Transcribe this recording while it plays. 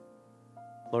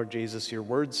Lord Jesus, your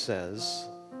word says,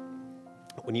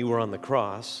 when you were on the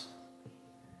cross,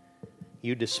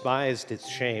 you despised its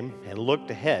shame and looked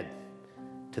ahead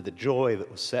to the joy that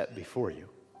was set before you.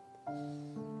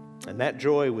 And that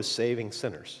joy was saving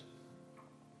sinners.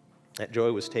 That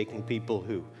joy was taking people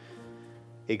who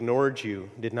ignored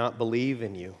you, did not believe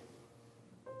in you,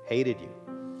 hated you,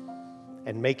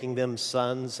 and making them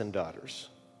sons and daughters.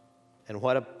 And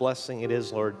what a blessing it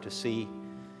is, Lord, to see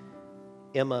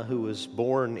Emma, who was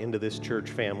born into this church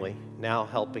family, now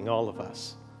helping all of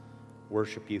us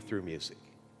worship you through music.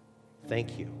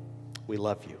 Thank you. We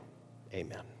love you.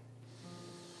 Amen.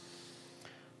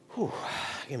 Whew.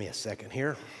 Give me a second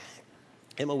here.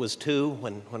 Emma was 2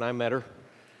 when I met her.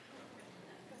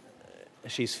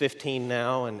 She's 15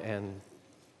 now, and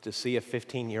to see a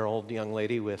 15-year-old young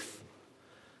lady with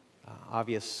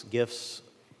obvious gifts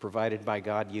provided by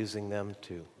God, using them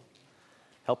to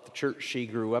help the church she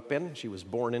grew up in, she was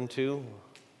born into,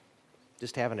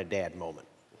 just having a dad moment.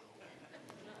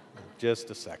 Just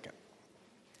a second.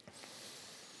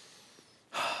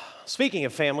 Speaking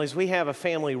of families, we have a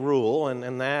family rule,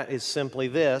 and that is simply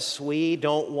this. We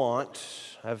don't want,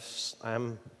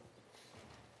 I'm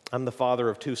the father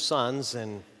of 2 sons,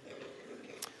 and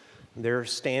their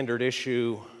standard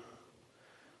issue,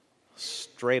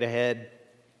 straight ahead,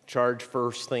 charge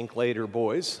first, think later,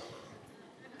 boys.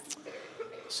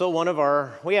 So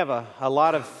we have a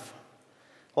lot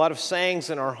of sayings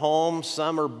in our home.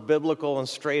 Some are biblical and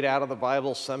straight out of the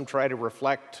Bible. Some try to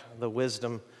reflect the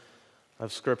wisdom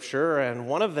of Scripture. And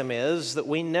one of them is that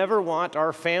we never want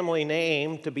our family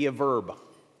name to be a verb.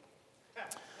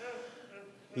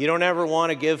 You don't ever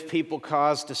want to give people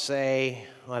cause to say,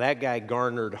 well, that guy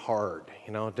garnered hard.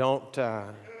 Don't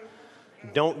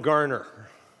garner.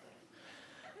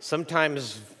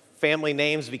 Sometimes family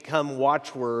names become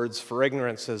watchwords for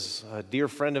ignorance, as a dear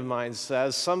friend of mine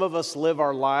says. Some of us live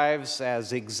our lives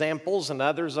as examples, and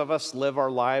others of us live our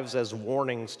lives as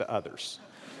warnings to others.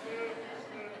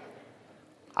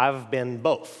 I've been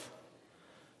both.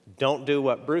 Don't do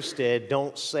what Bruce did.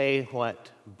 Don't say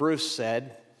what Bruce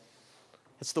said.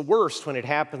 It's the worst when it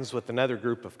happens with another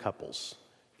group of couples.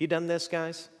 Have you done this,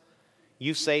 guys?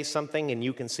 You say something and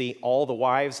you can see all the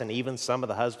wives and even some of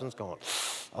the husbands going,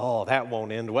 oh, that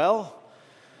won't end well.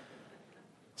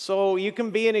 So you can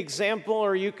be an example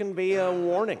or you can be a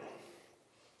warning.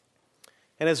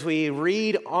 And as we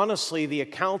read honestly the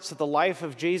accounts of the life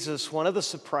of Jesus, one of the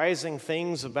surprising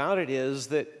things about it is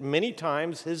that many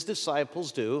times his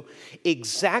disciples do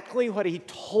exactly what he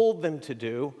told them to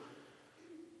do,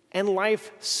 and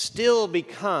life still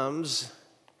becomes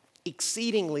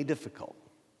exceedingly difficult.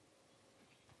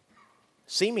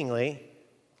 Seemingly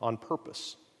on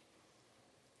purpose.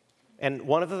 And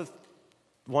one of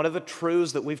the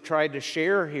truths that we've tried to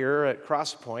share here at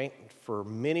Crosspoint for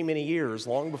many, many years,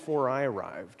 long before I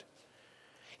arrived,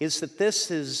 is that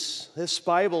this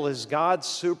Bible is God's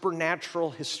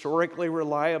supernatural, historically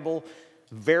reliable,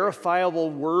 verifiable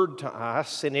word to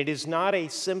us, and it is not a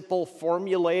simple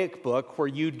formulaic book where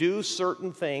you do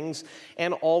certain things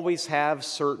and always have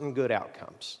certain good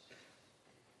outcomes.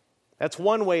 That's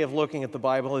one way of looking at the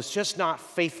Bible. It's just not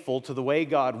faithful to the way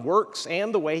God works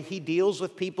and the way he deals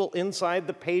with people inside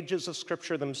the pages of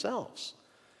Scripture themselves.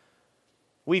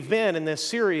 We've been in this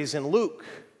series in Luke,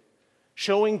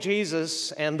 showing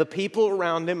Jesus and the people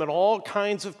around him in all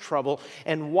kinds of trouble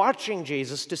and watching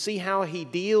Jesus to see how he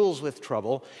deals with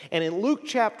trouble. And in Luke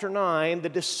chapter 9, the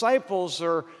disciples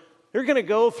they're going to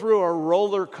go through a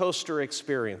roller coaster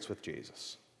experience with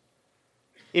Jesus.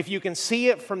 If you can see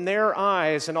it from their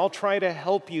eyes, and I'll try to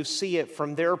help you see it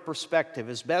from their perspective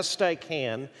as best I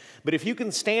can, but if you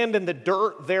can stand in the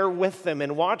dirt there with them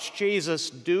and watch Jesus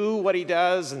do what he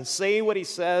does and say what he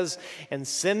says and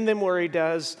send them where he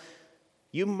does,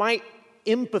 you might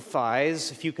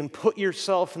empathize. If you can put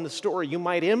yourself in the story, you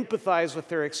might empathize with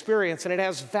their experience, and it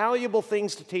has valuable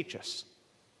things to teach us.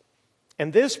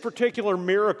 And this particular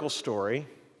miracle story,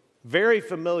 very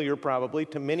familiar probably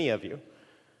to many of you,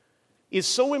 is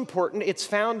so important, it's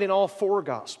found in all 4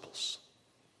 Gospels.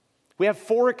 We have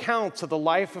 4 accounts of the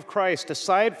life of Christ.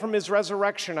 Aside from his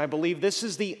resurrection, I believe this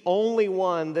is the only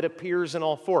one that appears in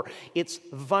all 4. It's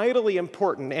vitally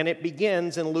important, and it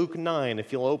begins in Luke 9.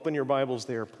 If you'll open your Bibles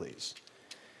there, please.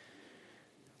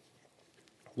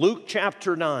 Luke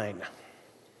chapter 9.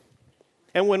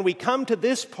 And when we come to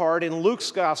this part in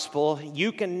Luke's gospel,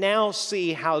 you can now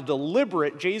see how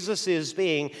deliberate Jesus is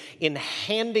being in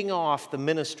handing off the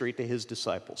ministry to his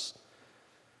disciples.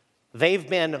 They've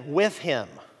been with him.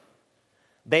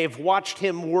 They've watched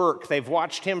him work. They've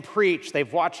watched him preach.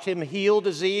 They've watched him heal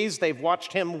disease. They've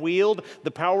watched him wield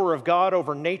the power of God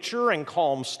over nature and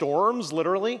calm storms,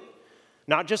 literally.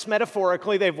 Not just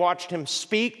metaphorically, they've watched him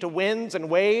speak to winds and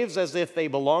waves as if they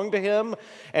belonged to him,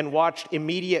 and watched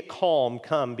immediate calm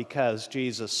come because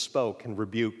Jesus spoke and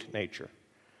rebuked nature.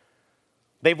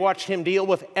 They've watched him deal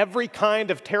with every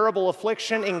kind of terrible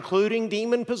affliction, including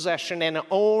demon possession, and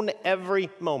own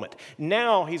every moment.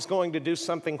 Now he's going to do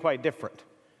something quite different.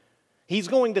 He's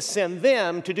going to send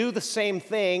them to do the same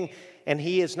thing, and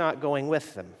he is not going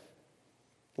with them.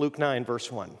 Luke 9,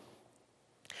 verse 1.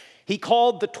 He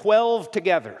called the 12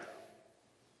 together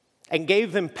and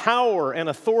gave them power and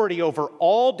authority over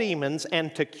all demons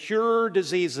and to cure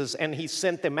diseases. And he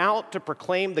sent them out to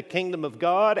proclaim the kingdom of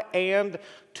God and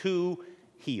to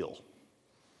heal.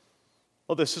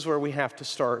 Well, this is where we have to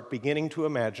start beginning to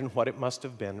imagine what it must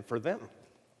have been for them.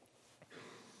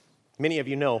 Many of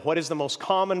you know, what is the most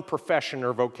common profession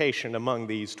or vocation among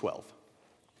these 12?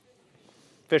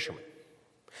 Fishermen.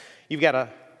 You've got a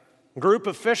group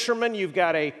of fishermen, you've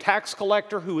got a tax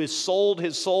collector who has sold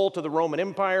his soul to the Roman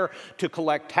Empire to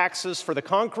collect taxes for the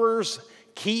conquerors,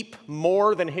 keep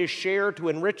more than his share to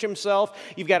enrich himself.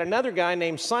 You've got another guy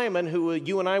named Simon who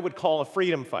you and I would call a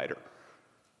freedom fighter.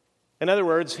 In other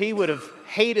words, he would have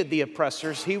hated the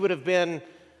oppressors. He would have been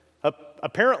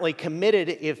apparently committed,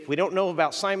 if we don't know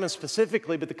about Simon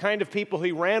specifically, but the kind of people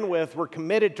he ran with were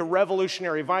committed to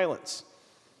revolutionary violence.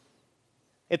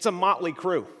 It's a motley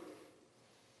crew.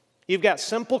 You've got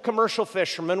simple commercial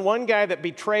fishermen, one guy that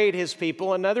betrayed his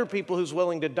people, another people who's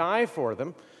willing to die for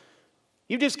them.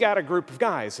 You've just got a group of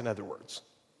guys, in other words.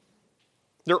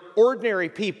 They're ordinary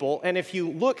people, and if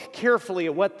you look carefully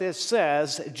at what this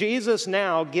says, Jesus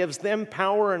now gives them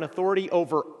power and authority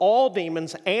over all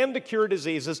demons and to cure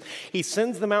diseases. He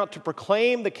sends them out to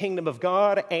proclaim the kingdom of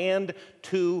God and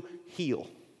to heal.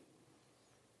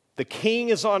 The king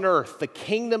is on earth. The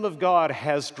kingdom of God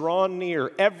has drawn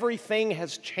near. Everything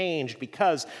has changed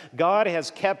because God has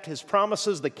kept his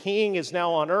promises. The king is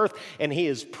now on earth, and he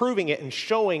is proving it and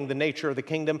showing the nature of the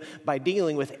kingdom by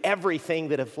dealing with everything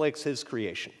that afflicts his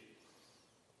creation.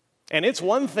 And it's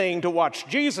one thing to watch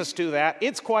Jesus do that.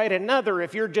 It's quite another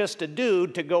if you're just a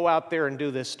dude to go out there and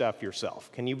do this stuff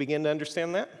yourself. Can you begin to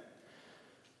understand that?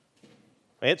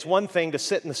 It's one thing to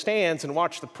sit in the stands and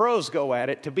watch the pros go at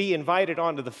it, to be invited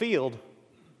onto the field.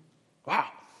 Wow.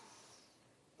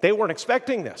 They weren't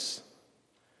expecting this.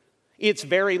 It's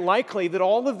very likely that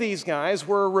all of these guys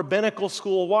were rabbinical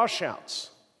school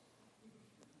washouts.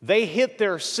 They hit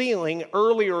their ceiling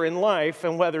earlier in life,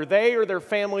 and whether they or their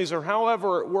families or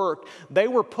however it worked, they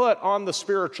were put on the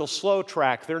spiritual slow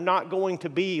track. They're not going to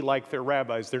be like their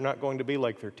rabbis. They're not going to be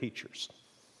like their teachers.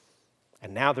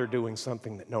 And now they're doing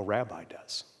something that no rabbi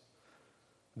does.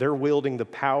 They're wielding the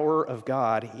power of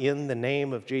God in the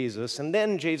name of Jesus. And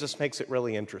then Jesus makes it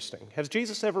really interesting. Has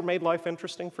Jesus ever made life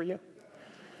interesting for you?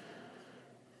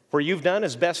 Where you've done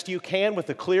as best you can with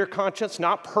a clear conscience,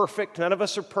 not perfect. None of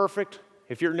us are perfect.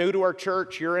 If you're new to our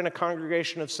church, you're in a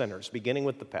congregation of sinners, beginning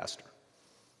with the pastor.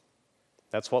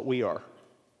 That's what we are.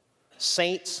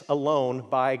 Saints alone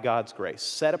by God's grace.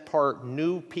 Set apart,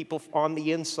 new people on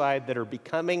the inside that are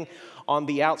becoming on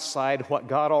the outside what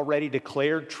God already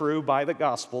declared true by the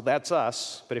gospel. That's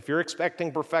us. But if you're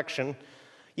expecting perfection,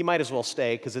 you might as well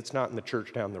stay, because it's not in the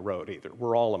church down the road either.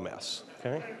 We're all a mess,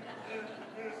 okay?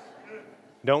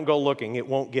 Don't go looking. It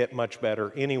won't get much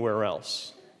better anywhere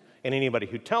else. And anybody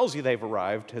who tells you they've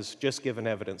arrived has just given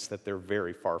evidence that they're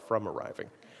very far from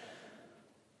arriving.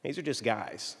 These are just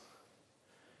guys.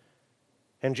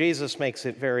 And Jesus makes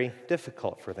it very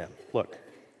difficult for them. Look,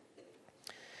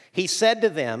 he said to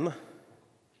them,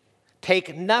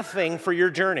 "Take nothing for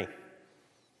your journey.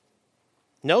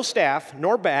 No staff,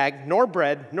 nor bag, nor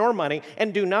bread, nor money,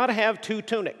 and do not have 2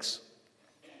 tunics."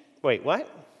 Wait, what?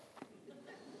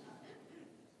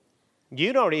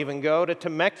 You don't even go to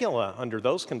Temecula under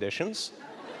those conditions.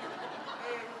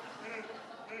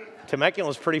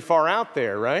 Temecula's pretty far out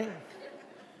there, right?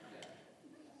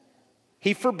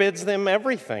 He forbids them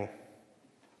everything.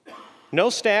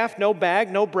 No staff, no bag,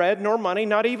 no bread, nor money,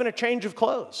 not even a change of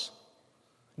clothes.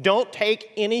 Don't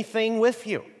take anything with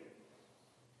you.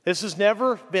 This has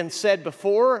never been said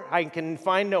before. I can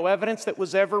find no evidence that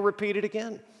was ever repeated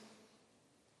again.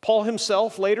 Paul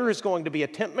himself later is going to be a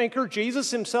tent maker.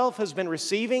 Jesus himself has been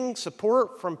receiving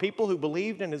support from people who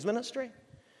believed in his ministry.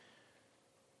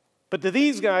 But to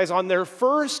these guys, on their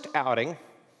first outing,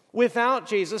 without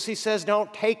Jesus, he says,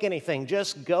 don't take anything,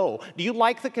 just go. Do you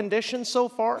like the conditions so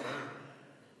far?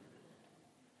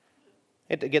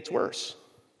 It gets worse.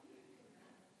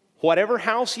 Whatever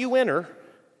house you enter,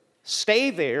 stay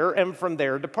there, and from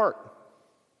there depart.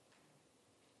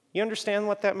 You understand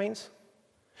what that means?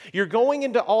 You're going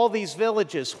into all these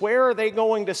villages. Where are they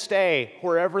going to stay?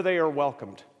 Wherever they are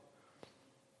welcomed.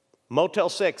 Motel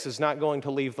 6 is not going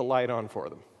to leave the light on for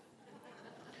them.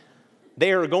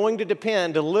 They are going to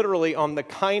depend literally on the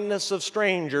kindness of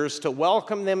strangers to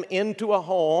welcome them into a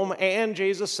home, and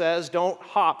Jesus says, don't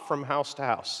hop from house to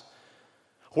house.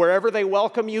 Wherever they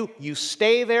welcome you, you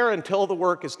stay there until the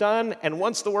work is done, and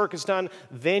once the work is done,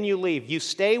 then you leave. You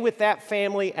stay with that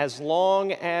family as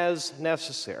long as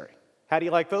necessary. How do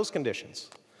you like those conditions?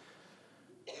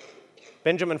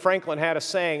 Benjamin Franklin had a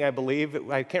saying, I believe,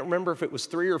 I can't remember if it was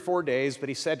 3 or 4 days, but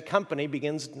he said company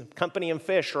and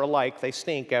fish are alike, they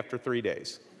stink after 3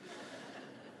 days.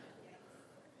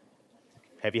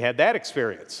 Have you had that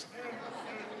experience?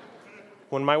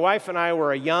 When my wife and I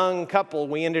were a young couple,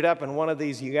 we ended up in one of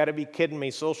these, you gotta be kidding me,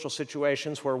 social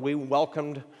situations where we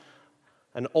welcomed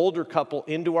an older couple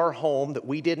into our home that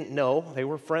we didn't know. They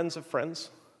were friends of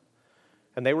friends.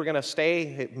 And they were going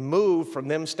to move from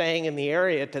them staying in the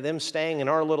area to them staying in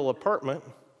our little apartment.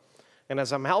 And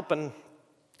as I'm helping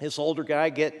this older guy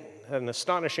get an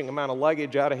astonishing amount of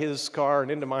luggage out of his car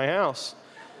and into my house,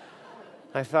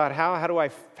 I thought,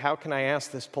 how can I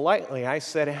ask this politely? I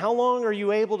said, how long are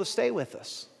you able to stay with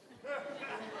us?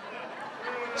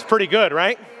 It's pretty good,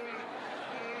 right?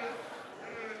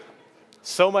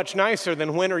 So much nicer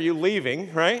than when are you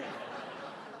leaving, right?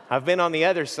 I've been on the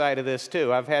other side of this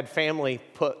too. I've had family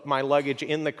put my luggage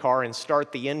in the car and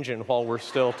start the engine while we're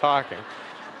still talking.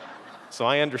 So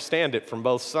I understand it from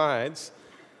both sides.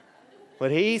 But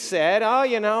he said,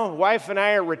 wife and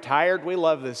I are retired. We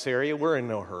love this area. We're in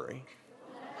no hurry.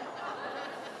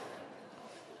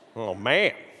 Oh,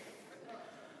 man.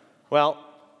 Well,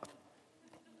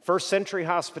 first century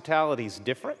hospitality is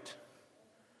different.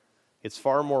 It's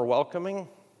far more welcoming.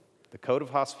 The code of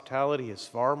hospitality is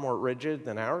far more rigid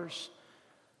than ours,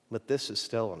 but this is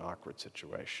still an awkward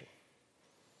situation.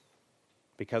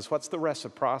 Because what's the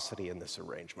reciprocity in this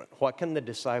arrangement? What can the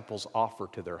disciples offer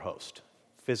to their host,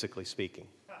 physically speaking?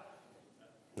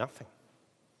 Nothing.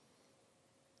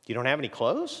 You don't have any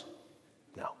clothes?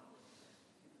 No.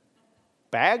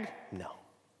 Bag? No.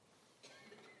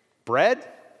 Bread?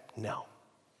 No.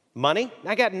 Money?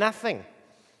 I got nothing.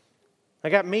 I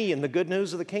got me and the good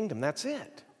news of the kingdom. That's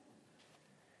it.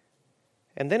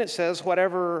 And then it says,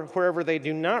 wherever they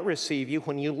do not receive you,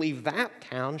 when you leave that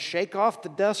town, shake off the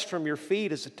dust from your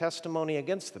feet as a testimony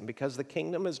against them, because the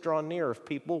kingdom is drawn near. If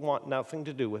people want nothing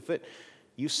to do with it,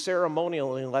 you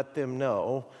ceremonially let them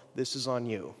know this is on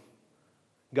you.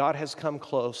 God has come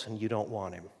close and you don't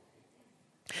want him.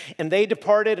 And they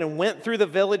departed and went through the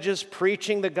villages,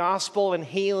 preaching the gospel and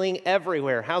healing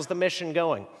everywhere. How's the mission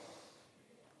going?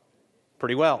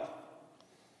 Pretty well.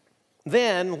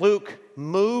 Then Luke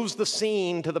moves the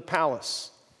scene to the palace.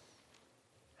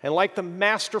 And like the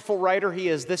masterful writer he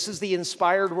is, this is the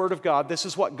inspired word of God. This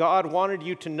is what God wanted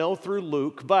you to know through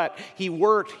Luke, but he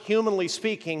worked, humanly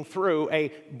speaking, through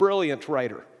a brilliant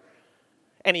writer.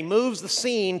 And he moves the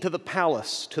scene to the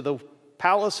palace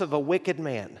of a wicked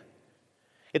man.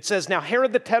 It says, now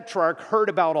Herod the Tetrarch heard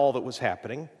about all that was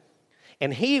happening,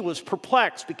 and he was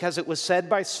perplexed because it was said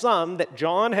by some that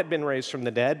John had been raised from the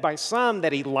dead, by some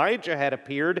that Elijah had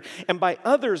appeared, and by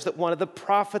others that one of the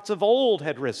prophets of old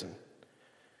had risen.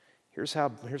 Here's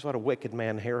what a wicked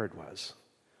man Herod was.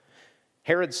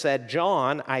 Herod said,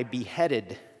 John I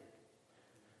beheaded,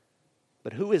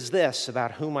 but who is this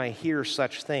about whom I hear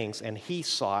such things? And he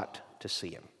sought to see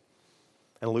him.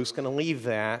 And Luke's going to leave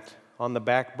that on the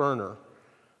back burner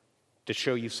to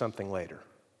show you something later.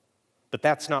 But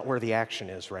that's not where the action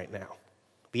is right now.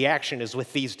 The action is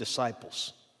with these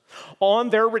disciples. On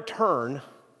their return,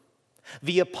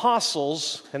 the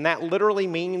apostles, and that literally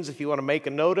means, if you want to make a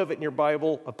note of it in your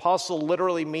Bible, apostle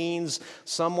literally means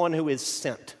someone who is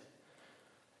sent.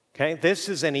 Okay, this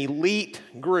is an elite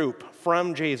group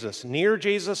from Jesus, near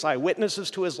Jesus, eyewitnesses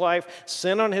to his life,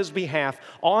 sent on his behalf.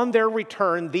 On their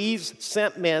return, these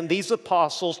sent men, these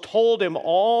apostles, told him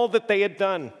all that they had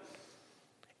done.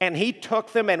 And he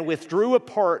took them and withdrew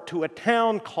apart to a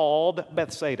town called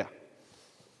Bethsaida.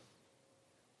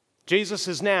 Jesus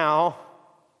is now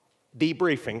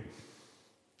debriefing,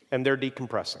 and they're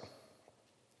decompressing.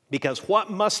 Because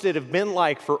what must it have been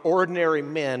like for ordinary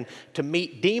men to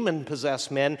meet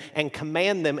demon-possessed men and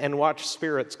command them and watch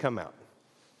spirits come out?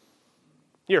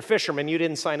 You're a fisherman, you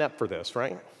didn't sign up for this,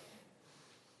 right?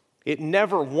 It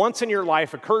never once in your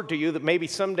life occurred to you that maybe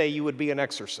someday you would be an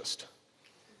exorcist.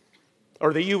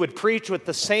 Or that you would preach with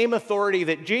the same authority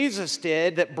that Jesus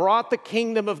did, that brought the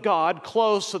kingdom of God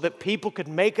close so that people could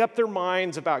make up their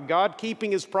minds about God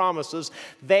keeping his promises.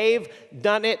 They've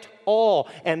done it all.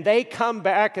 And they come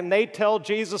back and they tell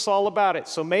Jesus all about it.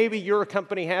 So maybe your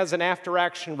company has an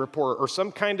after-action report or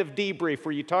some kind of debrief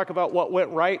where you talk about what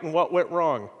went right and what went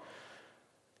wrong.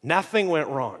 Nothing went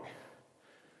wrong.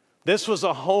 This was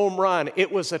a home run.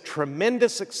 It was a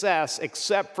tremendous success,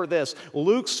 except for this.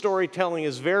 Luke's storytelling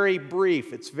is very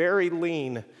brief. It's very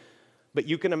lean. But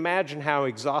you can imagine how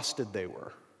exhausted they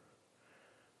were.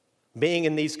 Being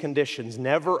in these conditions,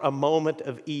 never a moment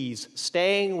of ease,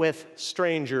 staying with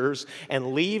strangers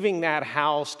and leaving that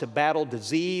house to battle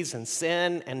disease and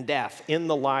sin and death in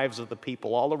the lives of the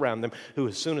people all around them, who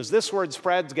as soon as this word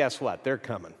spreads, guess what? They're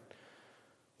coming.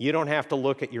 You don't have to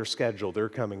look at your schedule. They're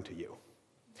coming to you.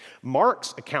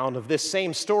 Mark's account of this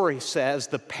same story says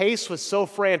the pace was so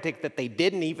frantic that they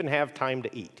didn't even have time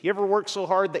to eat. You ever work so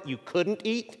hard that you couldn't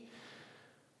eat?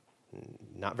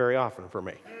 Not very often for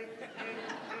me.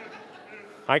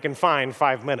 I can find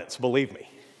 5 minutes, believe me.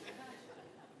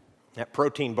 That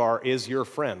protein bar is your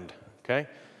friend, okay?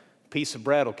 A piece of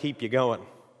bread will keep you going.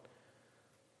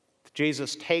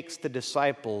 Jesus takes the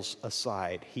disciples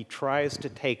aside. He tries to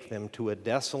take them to a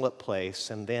desolate place,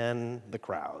 and then the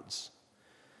crowds.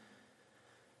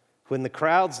 When the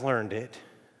crowds learned it,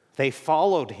 they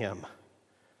followed him.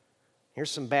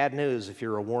 Here's some bad news if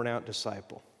you're a worn-out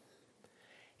disciple.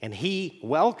 And he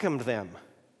welcomed them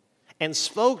and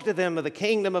spoke to them of the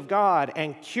kingdom of God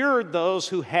and cured those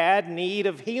who had need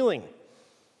of healing.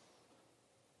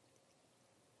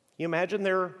 You imagine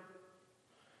their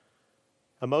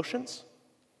emotions?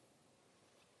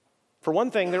 For one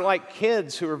thing, they're like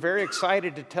kids who are very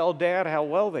excited to tell dad how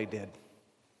well they did.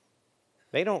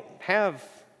 They don't have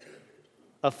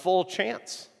a full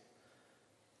chance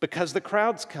because the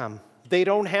crowds come. They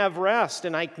don't have rest,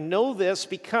 and I know this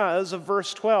because of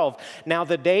verse 12. Now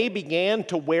the day began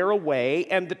to wear away,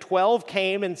 and the 12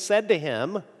 came and said to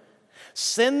him,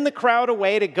 send the crowd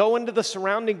away to go into the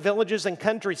surrounding villages and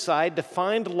countryside to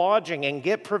find lodging and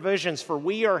get provisions, for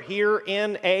we are here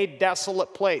in a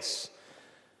desolate place.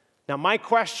 Now my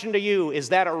question to you, is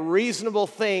that a reasonable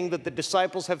thing that the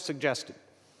disciples have suggested?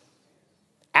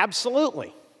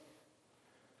 Absolutely.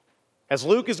 As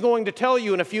Luke is going to tell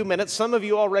you in a few minutes, some of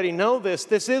you already know this,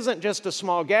 this isn't just a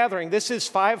small gathering. This is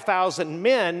 5,000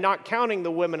 men, not counting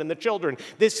the women and the children.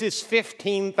 This is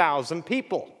 15,000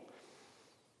 people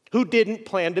who didn't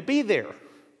plan to be there.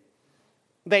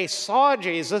 They saw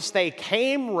Jesus. They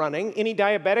came running. Any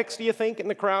diabetics, do you think, in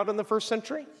the crowd in the first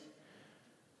century?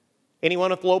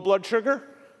 Anyone with low blood sugar?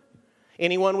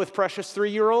 Anyone with precious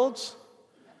 3-year-olds?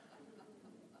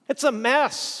 It's a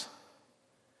mess.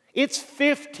 It's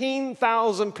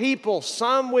 15,000 people,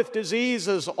 some with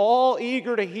diseases, all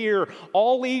eager to hear,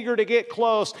 all eager to get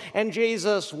close. And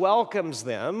Jesus welcomes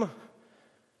them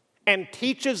and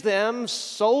teaches them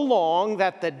so long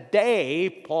that the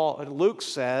day, Luke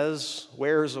says,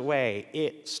 wears away.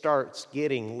 It starts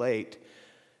getting late.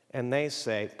 And they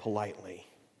say politely,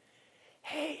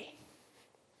 hey,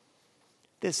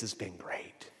 this has been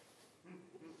great.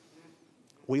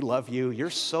 We love you. You're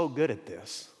so good at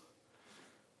this.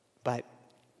 But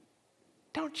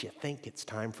don't you think it's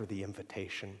time for the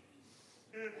invitation?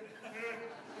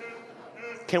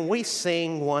 Can we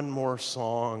sing one more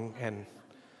song and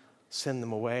send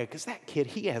them away? Because that kid,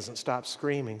 he hasn't stopped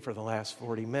screaming for the last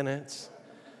 40 minutes.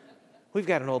 We've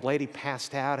got an old lady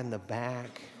passed out in the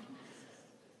back.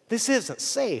 This isn't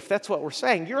safe. That's what we're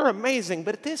saying. You're amazing,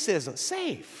 but this isn't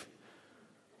safe.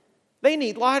 They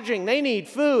need lodging. They need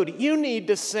food. You need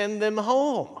to send them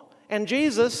home. And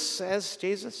Jesus, as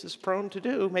Jesus is prone to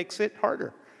do, makes it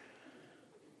harder.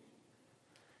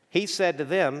 He said to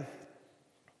them,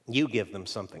 you give them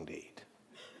something to eat.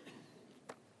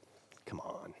 Come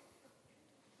on.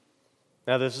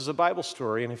 Now, this is a Bible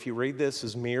story, and if you read this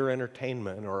as mere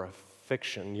entertainment or a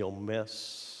fiction, you'll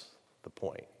miss the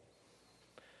point.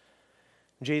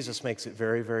 Jesus makes it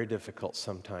very, very difficult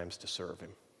sometimes to serve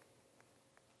him.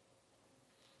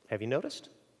 Have you noticed?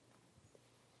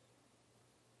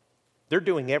 They're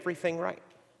doing everything right.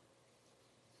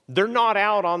 They're not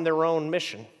out on their own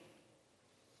mission.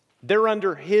 They're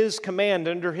under his command,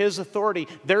 under his authority.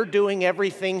 They're doing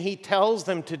everything he tells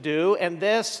them to do, and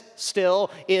this still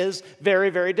is very,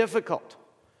 very difficult.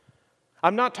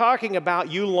 I'm not talking about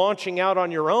you launching out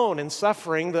on your own and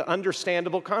suffering the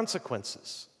understandable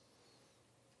consequences.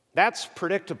 That's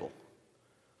predictable.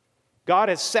 God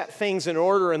has set things in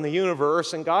order in the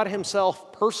universe, and God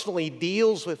himself personally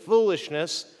deals with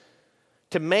foolishness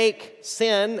to make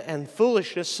sin and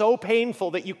foolishness so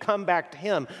painful that you come back to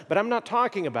him. But I'm not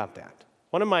talking about that.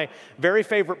 One of my very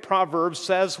favorite proverbs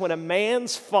says, when a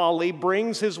man's folly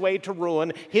brings his way to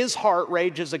ruin, his heart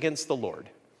rages against the Lord.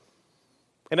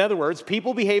 In other words,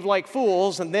 people behave like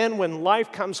fools, and then when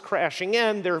life comes crashing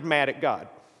in, they're mad at God.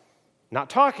 Not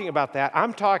talking about that.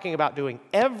 I'm talking about doing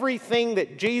everything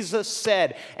that Jesus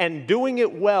said and doing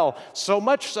it well, so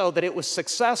much so that it was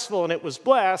successful and it was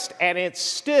blessed, and it's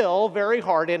still very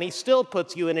hard, and he still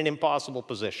puts you in an impossible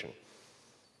position.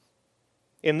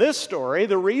 In this story,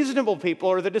 the reasonable people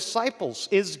are the disciples.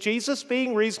 Is Jesus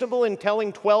being reasonable in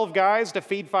telling 12 guys to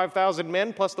feed 5,000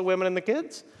 men plus the women and the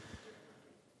kids?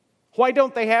 Why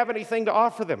don't they have anything to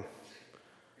offer them?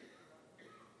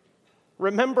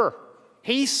 Remember,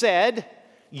 he said,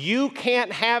 you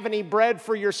can't have any bread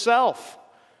for yourself.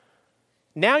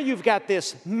 Now you've got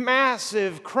this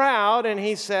massive crowd, and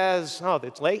he says, oh,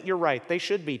 it's late, you're right, they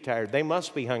should be tired, they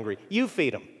must be hungry. You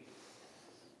feed them.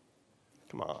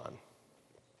 Come on.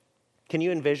 Can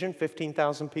you envision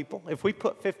 15,000 people? If we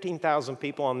put 15,000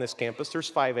 people on this campus, there's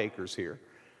 5 acres here.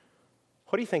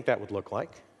 What do you think that would look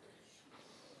like?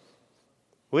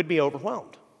 We'd be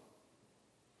overwhelmed.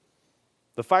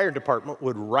 The fire department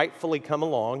would rightfully come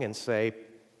along and say,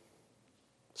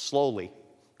 slowly,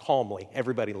 calmly,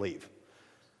 everybody leave.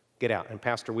 Get out. And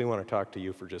Pastor, we want to talk to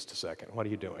you for just a second. What are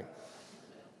you doing?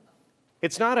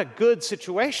 It's not a good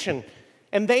situation.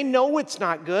 And they know it's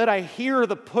not good. I hear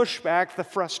the pushback, the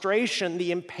frustration,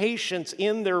 the impatience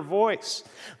in their voice.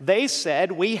 They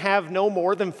said, we have no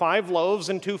more than 5 loaves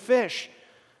and 2 fish.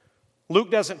 Luke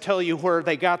doesn't tell you where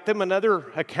they got them. Another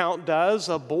account does.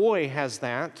 A boy has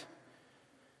that.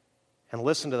 And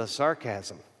listen to the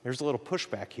sarcasm. There's a little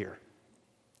pushback here.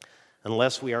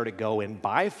 Unless we are to go and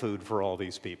buy food for all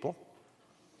these people.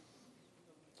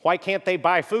 Why can't they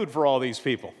buy food for all these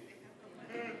people?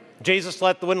 Jesus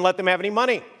wouldn't let them have any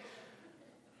money.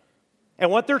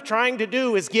 And what they're trying to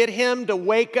do is get him to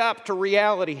wake up to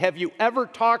reality. Have you ever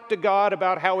talked to God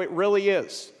about how it really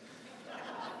is?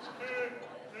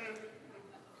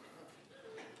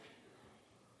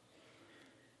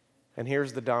 And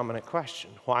here's the dominant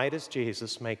question. Why does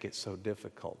Jesus make it so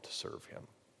difficult to serve him?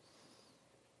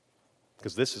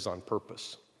 Because this is on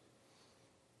purpose.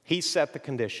 He set the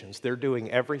conditions. They're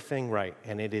doing everything right,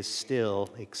 and it is still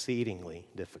exceedingly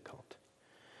difficult.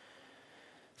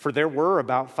 For there were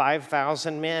about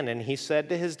 5,000 men, and he said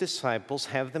to his disciples,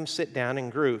 have them sit down in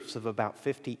groups of about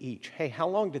 50 each. Hey, how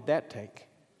long did that take?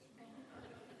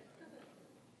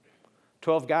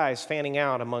 12 guys fanning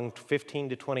out among 15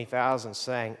 to 20,000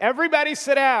 saying, everybody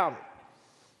sit down.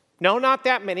 No, not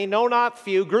that many. No, not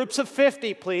few. Groups of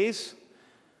 50, please.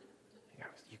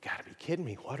 You got to be kidding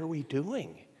me. What are we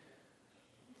doing?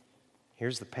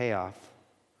 Here's the payoff.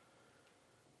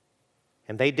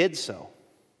 And they did so.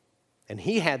 And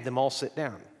he had them all sit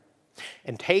down.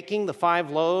 And taking the 5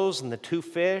 loaves and the 2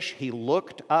 fish, he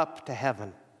looked up to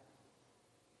heaven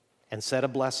and said a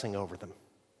blessing over them.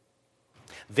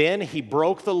 Then he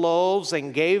broke the loaves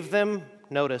and gave them,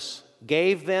 notice,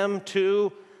 gave them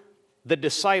to the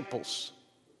disciples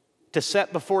to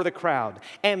set before the crowd.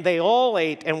 And they all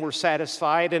ate and were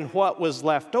satisfied, and what was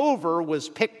left over was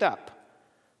picked up.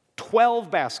 12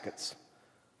 baskets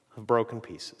of broken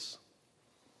pieces.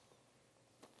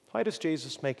 Why does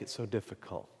Jesus make it so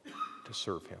difficult to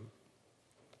serve him?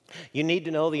 You need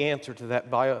to know the answer to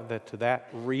that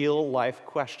real life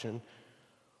question,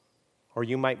 or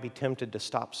you might be tempted to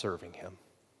stop serving him.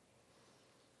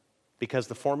 Because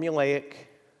the formulaic,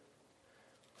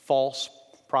 false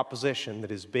proposition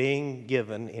that is being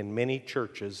given in many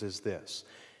churches is this: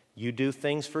 you do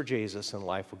things for Jesus and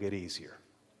life will get easier.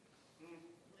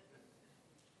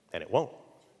 And it won't.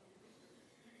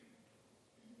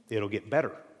 It'll get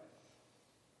better,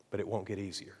 but it won't get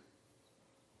easier.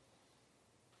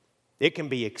 It can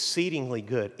be exceedingly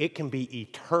good. It can be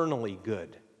eternally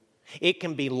good. It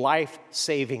can be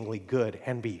life-savingly good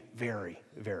and be very,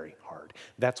 very hard.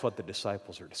 That's what the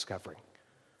disciples are discovering.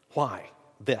 Why?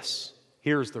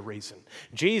 Here's the reason.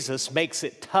 Jesus makes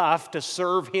it tough to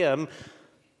serve him,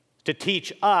 to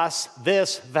teach us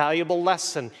this valuable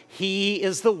lesson. He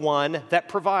is the one that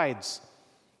provides.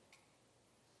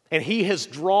 And he has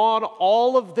drawn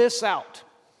all of this out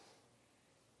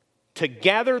to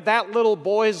gather that little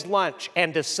boy's lunch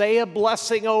and to say a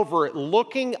blessing over it,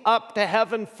 looking up to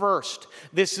heaven first.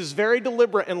 This is very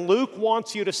deliberate, and Luke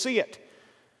wants you to see it.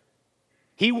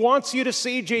 He wants you to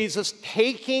see Jesus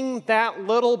taking that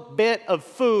little bit of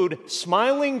food,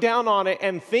 smiling down on it,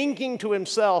 and thinking to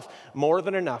himself, more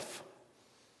than enough.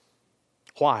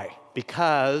 Why?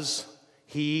 Because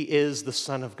he is the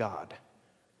Son of God.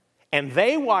 And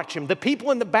they watch him. The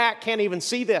people in the back can't even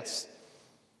see this.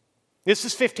 This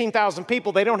is 15,000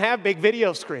 people. They don't have big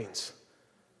video screens.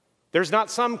 There's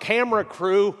not some camera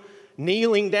crew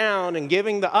kneeling down and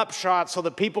giving the upshot so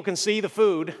that people can see the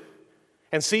food.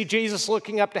 and see Jesus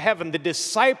looking up to heaven. The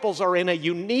disciples are in a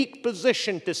unique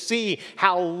position to see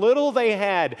how little they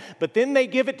had, but then they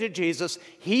give it to Jesus.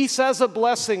 He says a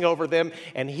blessing over them,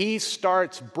 and he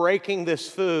starts breaking this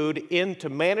food into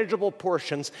manageable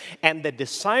portions, and the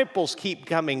disciples keep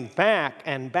coming back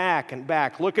and back and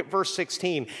back. Look at verse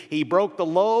 16. He broke the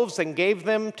loaves and gave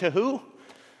them to who?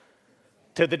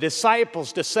 To the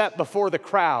disciples to set before the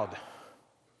crowd.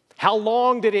 How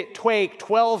long did it take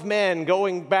 12 men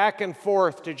going back and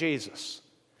forth to Jesus?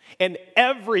 And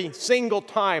every single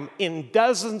time, in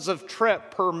dozens of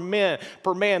trips per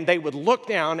man, they would look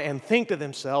down and think to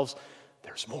themselves,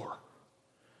 there's more.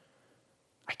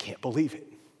 I can't believe it.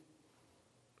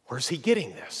 Where's he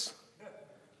getting this?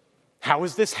 How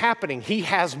is this happening? He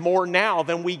has more now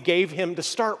than we gave him to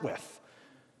start with.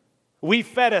 We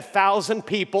fed 1,000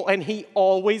 people, and he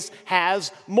always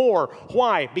has more.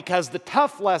 Why? Because the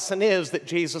tough lesson is that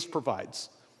Jesus provides.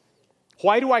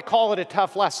 Why do I call it a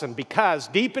tough lesson? Because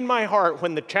deep in my heart,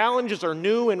 when the challenges are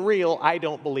new and real, I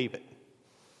don't believe it.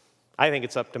 I think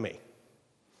it's up to me.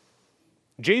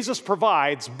 Jesus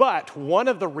provides, but one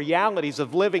of the realities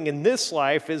of living in this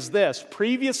life is this: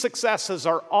 previous successes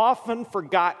are often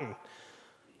forgotten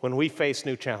when we face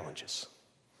new challenges.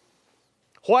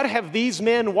 What have these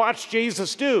men watched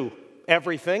Jesus do?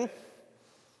 Everything.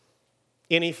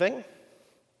 Anything.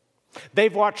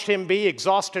 They've watched him be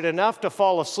exhausted enough to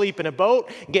fall asleep in a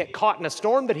boat, get caught in a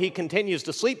storm that he continues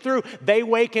to sleep through. They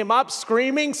wake him up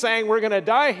screaming, saying, we're going to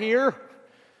die here.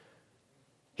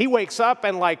 He wakes up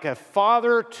and, like a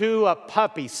father to a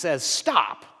puppy, says,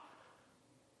 stop.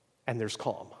 And there's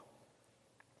calm.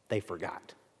 They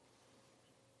forgot.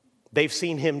 They've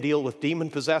seen him deal with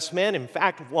demon-possessed men. In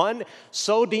fact, one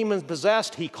so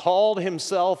demon-possessed, he called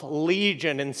himself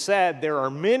Legion and said, there are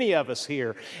many of us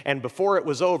here. And before it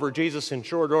was over, Jesus in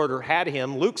short order had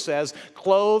him, Luke says,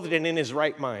 clothed and in his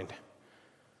right mind.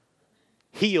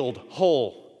 Healed,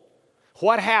 whole.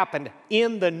 What happened?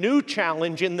 In the new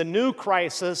challenge, in the new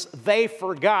crisis, they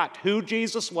forgot who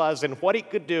Jesus was and what he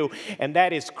could do. And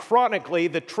that is chronically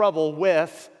the trouble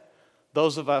with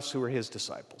those of us who are his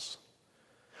disciples.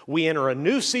 We enter a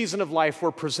new season of life. We're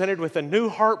presented with a new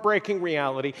heartbreaking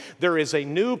reality. There is a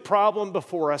new problem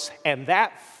before us, and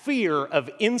that fear of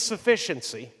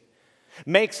insufficiency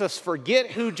makes us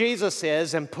forget who Jesus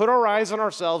is and put our eyes on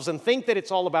ourselves and think that it's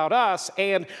all about us,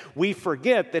 and we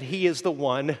forget that he is the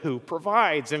one who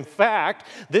provides. In fact,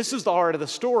 this is the heart of the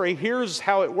story. Here's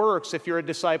how it works if you're a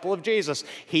disciple of Jesus.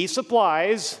 He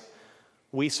supplies,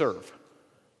 we serve.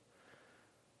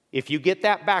 If you get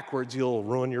that backwards, you'll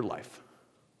ruin your life.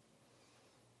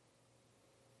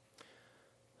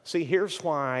 See, here's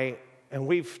why, and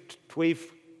we've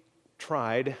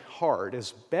tried hard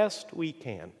as best we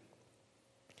can,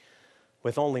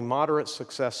 with only moderate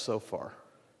success so far,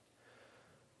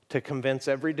 to convince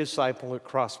every disciple at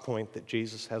Crosspoint that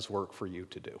Jesus has work for you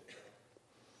to do.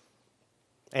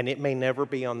 And it may never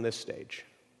be on this stage.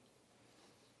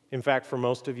 In fact, for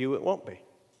most of you, it won't be.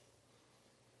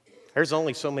 There's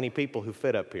only so many people who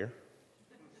fit up here.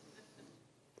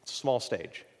 It's a small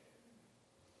stage.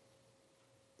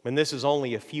 And this is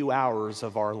only a few hours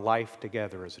of our life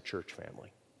together as a church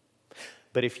family.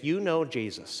 But if you know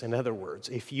Jesus, in other words,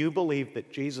 if you believe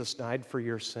that Jesus died for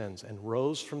your sins and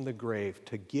rose from the grave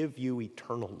to give you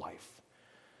eternal life,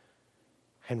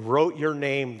 and wrote your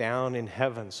name down in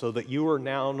heaven so that you are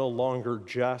now no longer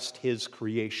just his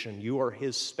creation, you are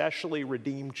his specially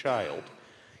redeemed child,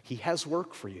 he has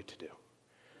work for you to do.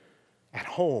 At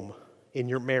home, in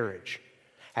your marriage,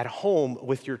 at home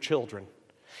with your children,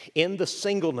 in the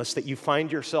singleness that you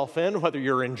find yourself in, whether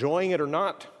you're enjoying it or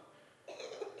not,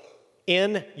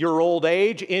 in your old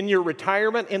age, in your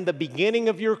retirement, in the beginning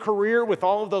of your career with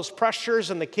all of those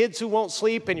pressures and the kids who won't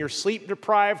sleep and you're sleep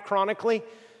deprived chronically,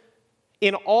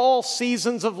 in all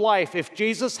seasons of life, if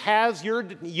Jesus has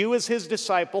you as his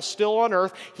disciple still on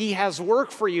earth, he has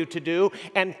work for you to do,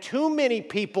 and too many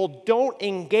people don't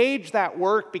engage that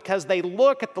work because they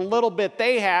look at the little bit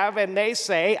they have and they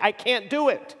say, I can't do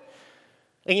it.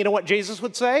 And you know what Jesus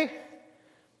would say?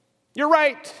 You're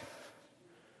right.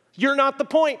 You're not the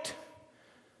point.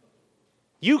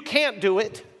 You can't do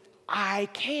it. I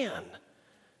can.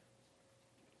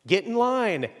 Get in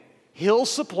line. He'll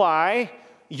supply.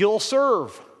 You'll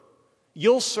serve.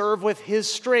 You'll serve with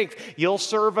his strength. You'll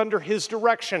serve under his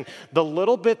direction. The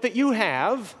little bit that you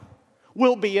have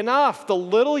will be enough. The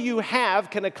little you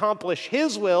have can accomplish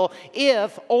his will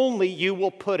if only you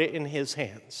will put it in his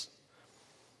hands.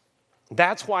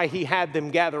 That's why he had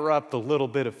them gather up the little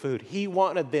bit of food. He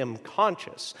wanted them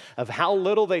conscious of how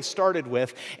little they started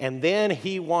with, and then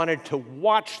he wanted to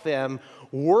watch them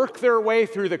work their way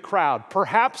through the crowd.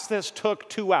 Perhaps this took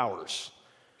 2 hours.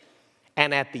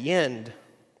 And at the end,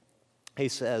 he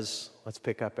says, let's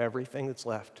pick up everything that's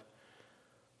left.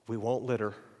 We won't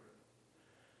litter.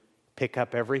 Pick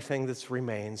up everything that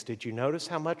remains. Did you notice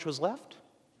how much was left?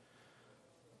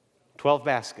 12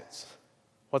 baskets.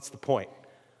 What's the point?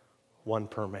 One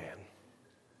per man.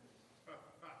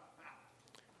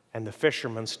 And the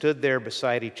fishermen stood there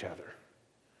beside each other,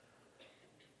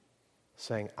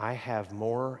 saying, I have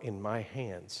more in my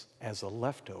hands as a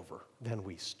leftover than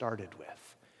we started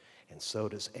with, and so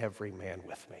does every man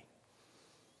with me.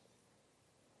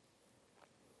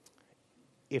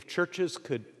 If churches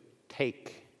could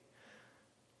take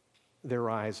their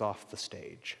eyes off the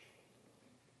stage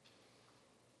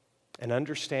and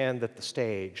understand that the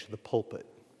stage, the pulpit,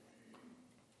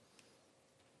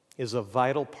 is a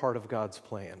vital part of God's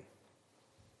plan,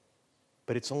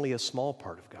 but it's only a small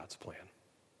part of God's plan.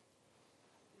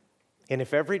 And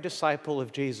if every disciple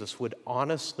of Jesus would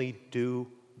honestly do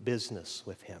business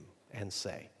with him and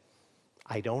say,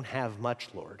 I don't have much,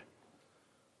 Lord,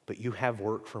 but you have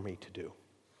work for me to do.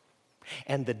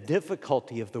 And the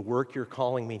difficulty of the work you're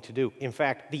calling me to do, in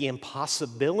fact, the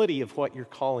impossibility of what you're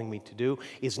calling me to do,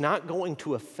 is not going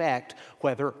to affect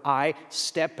whether I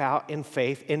step out in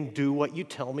faith and do what you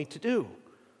tell me to do.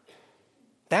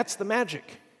 That's the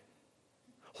magic.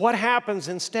 What happens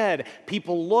instead?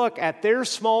 People look at their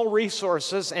small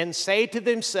resources and say to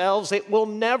themselves, it will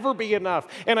never be enough.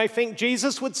 And I think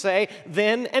Jesus would say,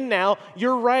 then and now,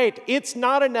 you're right, it's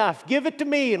not enough. Give it to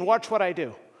me and watch what I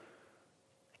do.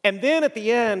 And then at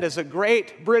the end, as a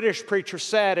great British preacher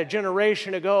said a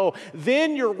generation ago,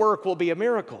 then your work will be a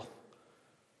miracle.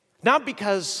 Not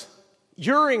because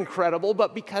you're incredible,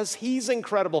 but because he's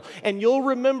incredible. And you'll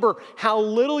remember how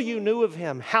little you knew of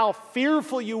him, how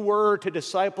fearful you were to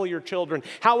disciple your children,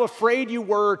 how afraid you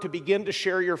were to begin to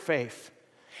share your faith,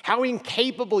 how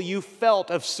incapable you felt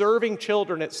of serving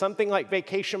children at something like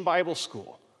Vacation Bible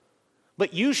School.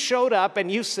 But you showed up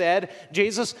and you said,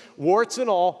 Jesus, warts and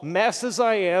all, mess as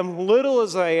I am, little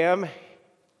as I am,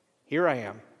 here I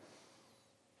am.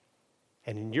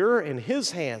 And you're in his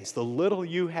hands. The little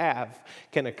you have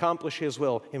can accomplish his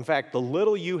will. In fact, the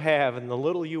little you have and the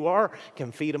little you are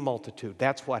can feed a multitude.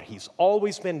 That's what he's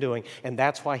always been doing, and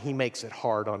that's why he makes it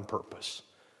hard on purpose.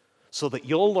 So that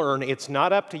you'll learn it's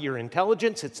not up to your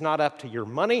intelligence, it's not up to your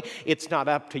money, it's not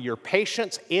up to your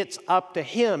patience, it's up to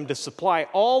him to supply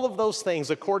all of those things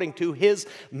according to his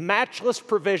matchless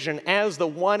provision as the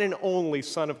one and only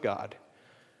Son of God.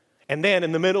 And then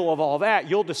in the middle of all that,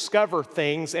 you'll discover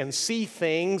things and see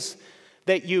things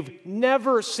that you've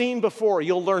never seen before.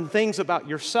 You'll learn things about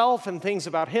yourself and things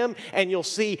about him, and you'll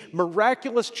see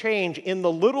miraculous change in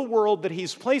the little world that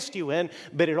he's placed you in.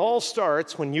 But it all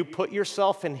starts when you put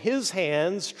yourself in his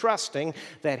hands, trusting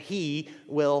that he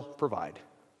will provide.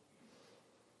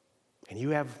 And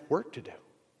you have work to do.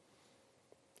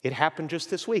 It happened just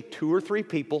this week. 2 or 3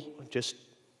 people, just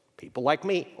people like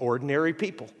me, ordinary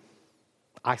people.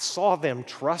 I saw them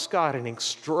trust God in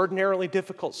extraordinarily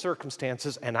difficult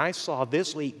circumstances, and I saw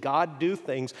this week God do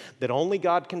things that only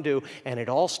God can do, and it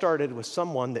all started with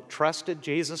someone that trusted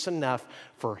Jesus enough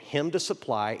for him to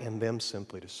supply and them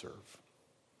simply to serve.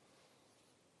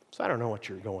 So I don't know what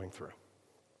you're going through.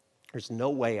 There's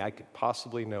no way I could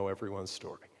possibly know everyone's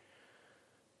story.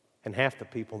 And half the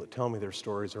people that tell me their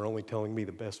stories are only telling me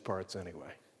the best parts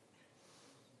anyway.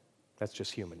 That's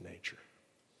just human nature.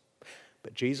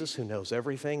 But Jesus, who knows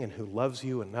everything and who loves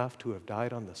you enough to have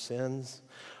died on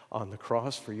the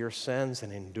cross for your sins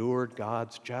and endured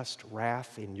God's just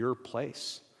wrath in your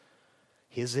place,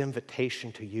 his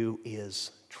invitation to you is,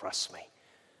 trust me.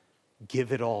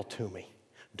 Give it all to me.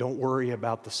 Don't worry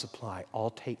about the supply.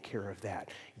 I'll take care of that.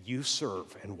 You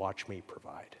serve and watch me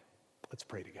provide. Let's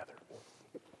pray together.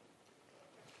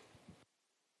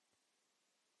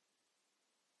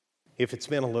 If it's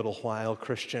been a little while,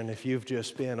 Christian, if you've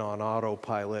just been on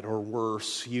autopilot or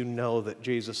worse, you know that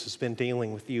Jesus has been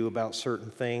dealing with you about certain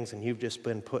things and you've just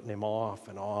been putting him off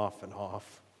and off and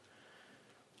off.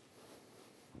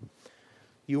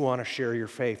 You want to share your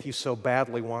faith. You so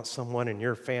badly want someone in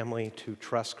your family to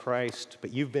trust Christ,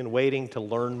 but you've been waiting to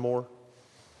learn more.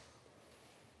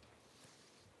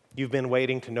 You've been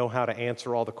waiting to know how to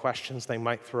answer all the questions they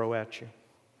might throw at you.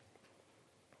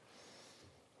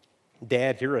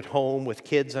 Dad, you're at home with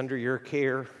kids under your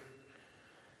care,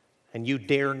 and you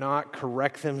dare not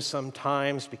correct them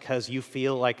sometimes because you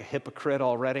feel like a hypocrite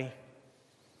already.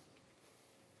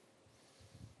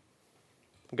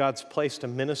 God's placed a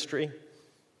ministry.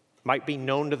 Might be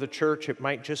known to the church. It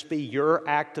might just be your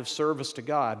act of service to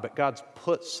God, but God's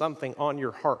put something on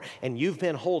your heart, and you've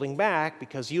been holding back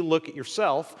because you look at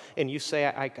yourself and you say,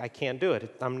 I can't do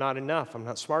it. I'm not enough. I'm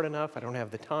not smart enough. I don't have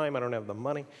the time. I don't have the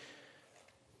money.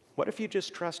 What if you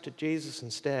just trusted Jesus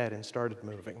instead and started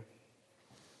moving?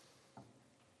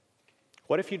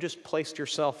 What if you just placed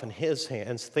yourself in his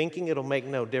hands, thinking it'll make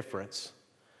no difference,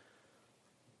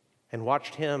 and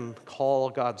watched him call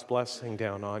God's blessing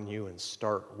down on you and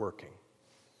start working?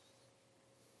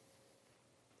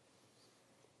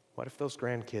 What if those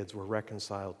grandkids were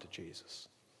reconciled to Jesus?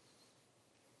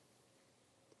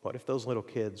 What if those little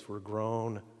kids were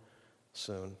grown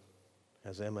soon,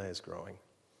 as Emma is growing,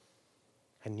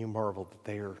 and you marveled that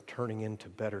they are turning into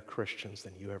better Christians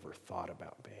than you ever thought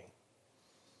about being?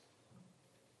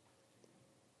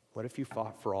 What if you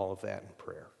fought for all of that in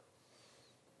prayer?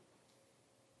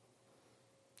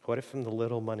 What if from the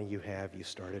little money you have, you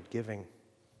started giving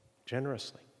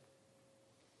generously,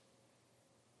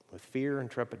 with fear and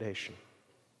trepidation,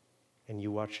 and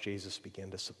you watch Jesus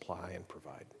begin to supply and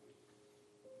provide?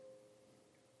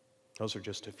 Those are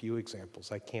just a few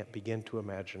examples. I can't begin to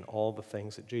imagine all the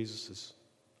things that Jesus is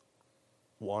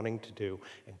wanting to do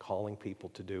and calling people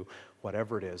to do.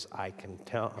 Whatever it is, I'm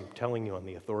telling you on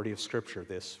the authority of Scripture,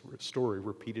 this story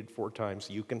repeated 4 times,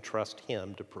 you can trust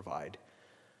him to provide.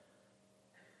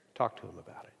 Talk to him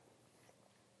about it.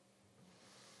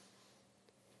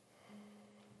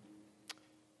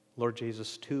 Lord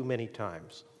Jesus, too many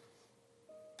times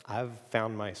I've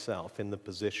found myself in the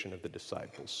position of the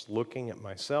disciples, looking at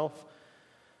myself,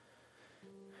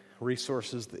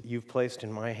 resources that you've placed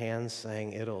in my hands,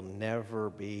 saying it'll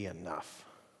never be enough.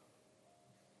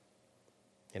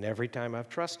 And every time I've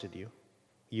trusted you,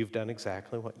 you've done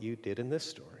exactly what you did in this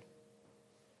story.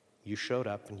 You showed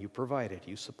up and you provided,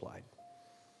 you supplied.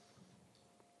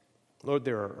 Lord,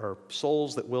 there are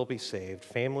souls that will be saved,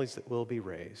 families that will be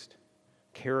raised,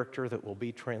 character that will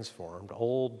be transformed,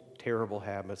 old, terrible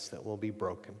habits that will be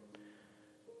broken.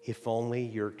 If only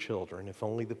your children, if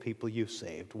only the people you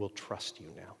saved will trust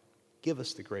you now. Give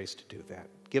us the grace to do that.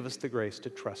 Give us the grace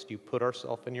to trust you, put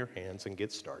ourselves in your hands and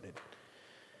get started.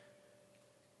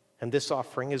 And this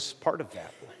offering is part of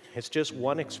that. It's just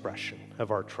one expression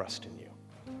of our trust in you.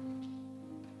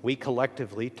 We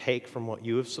collectively take from what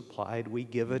you have supplied. We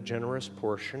give a generous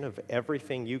portion of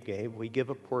everything you gave. We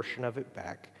give a portion of it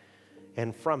back.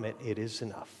 And from it, it is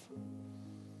enough.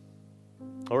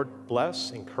 Lord,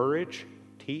 bless, encourage,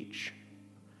 teach,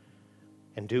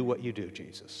 and do what you do,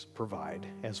 Jesus. Provide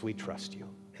as we trust you.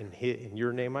 In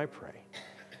your name I pray.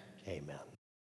 Amen.